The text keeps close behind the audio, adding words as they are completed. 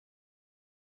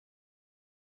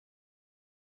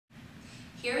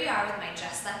Here we are with my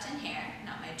just left in hair,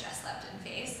 not my just left in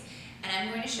face, and I'm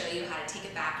going to show you how to take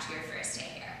it back to your first day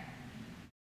hair.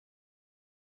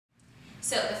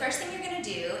 So the first thing you're going to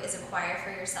do is acquire for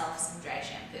yourself some dry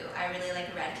shampoo. I really like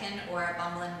Redken or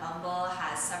Bumble and Bumble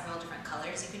has several different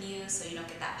colors you can use so you don't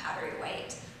get that powdery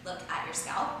white look at your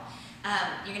scalp.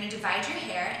 You're going to divide your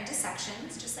hair into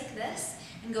sections just like this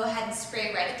and go ahead and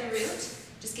spray right at the root,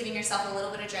 just giving yourself a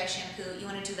little bit of dry shampoo. You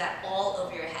want to do that all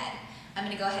over your head. I'm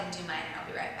going to go ahead and do mine and I'll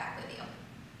be right back with you.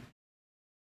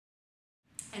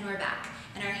 And we're back.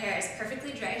 And our hair is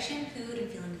perfectly dry shampooed and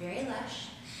feeling very lush.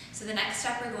 So the next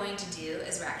step we're going to do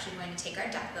is we're actually going to take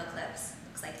our duckbill clips.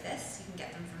 Looks like this. You can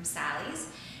get them from Sally's.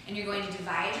 And you're going to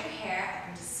divide your hair up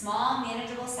into small,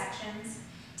 manageable sections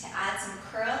to add some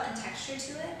curl and texture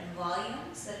to it and volume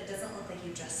so that it doesn't look like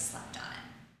you just slept on it.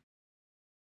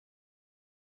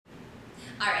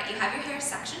 Alright, you have your hair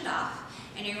sectioned off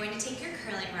and you're going to take your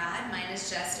curling rod. Mine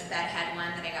is just a bedhead one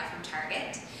that I got from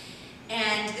Target.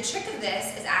 And the trick of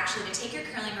this is actually to take your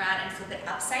curling rod and flip it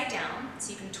upside down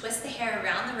so you can twist the hair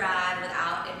around the rod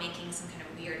without it making some kind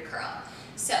of weird curl.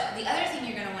 So the other thing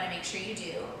you're going to want to make sure you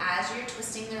do as you're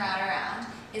twisting the rod around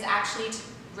is actually to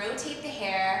rotate the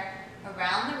hair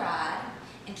around the rod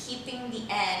and keeping the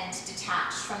end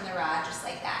detached from the rod just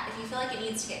like that. If you feel like it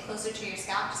needs to get closer to your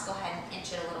scalp, just go ahead and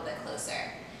inch it a little bit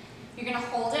closer. You're going to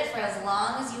hold it for as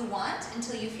long as you want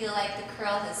until you feel like the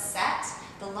curl has set.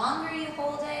 The longer you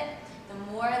hold it,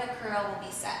 the more the curl will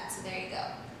be set. So there you go.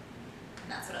 And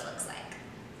that's what it looks like.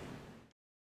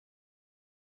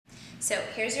 So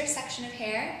here's your section of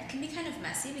hair. It can be kind of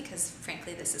messy because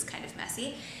frankly this is kind of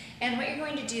messy. And what you're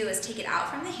going to do is take it out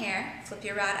from the hair, flip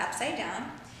your rod upside down,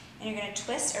 and you're going to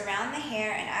twist around the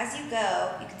hair, and as you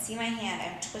go, you can see my hand,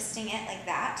 I'm twisting it like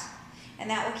that. And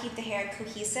that will keep the hair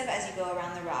cohesive as you go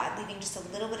around the rod, leaving just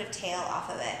a little bit of tail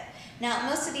off of it. Now,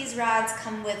 most of these rods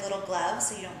come with little gloves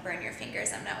so you don't burn your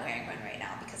fingers. I'm not wearing one right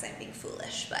now because I'm being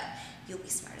foolish, but you'll be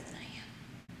smarter than I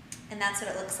am. And that's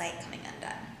what it looks like coming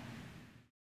undone.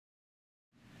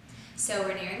 So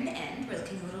we're nearing the end. We're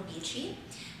looking a little beachy.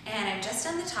 And I'm just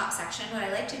on the top section. What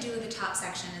I like to do with the top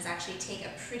section is actually take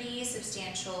a pretty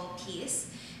substantial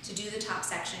piece to do the top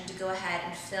section to go ahead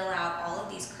and fill out all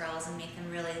of these curls and make them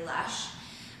really lush.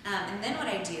 And then what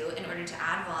I do in order to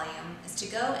add volume is to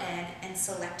go in and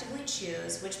selectively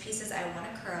choose which pieces I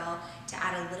want to curl to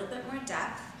add a little bit more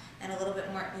depth and a little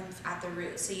bit more oomph at the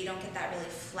root so you don't get that really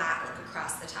flat look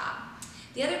across the top.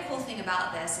 The other cool thing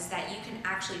about this is that you can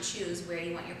actually choose where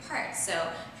you want your part. So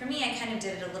for me, I kind of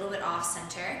did it a little bit off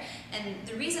center. And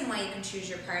the reason why you can choose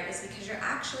your part is because you're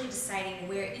actually deciding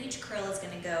where each curl is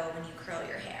going to go when you curl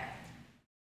your hair.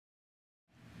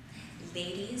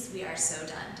 Ladies, we are so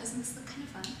done. Doesn't this look kind of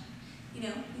fun? You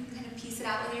know, you can kind of piece it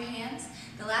out with your hands.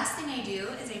 The last thing I do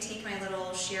is I take my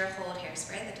little sheer hold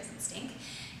hairspray that doesn't stink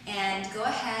and go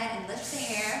ahead and lift the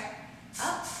hair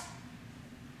up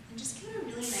and just give it a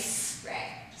really nice spray,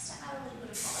 just to add a little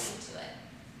bit of volume to it.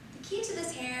 The key to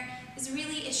this hair is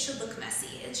really it should look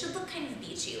messy. It should look kind of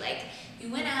beachy, like you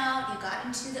went out, you got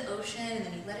into the ocean, and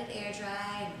then you let it air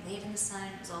dry, and you laid in the sun,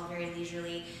 it was all very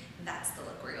leisurely. That's the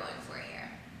look we're going for here.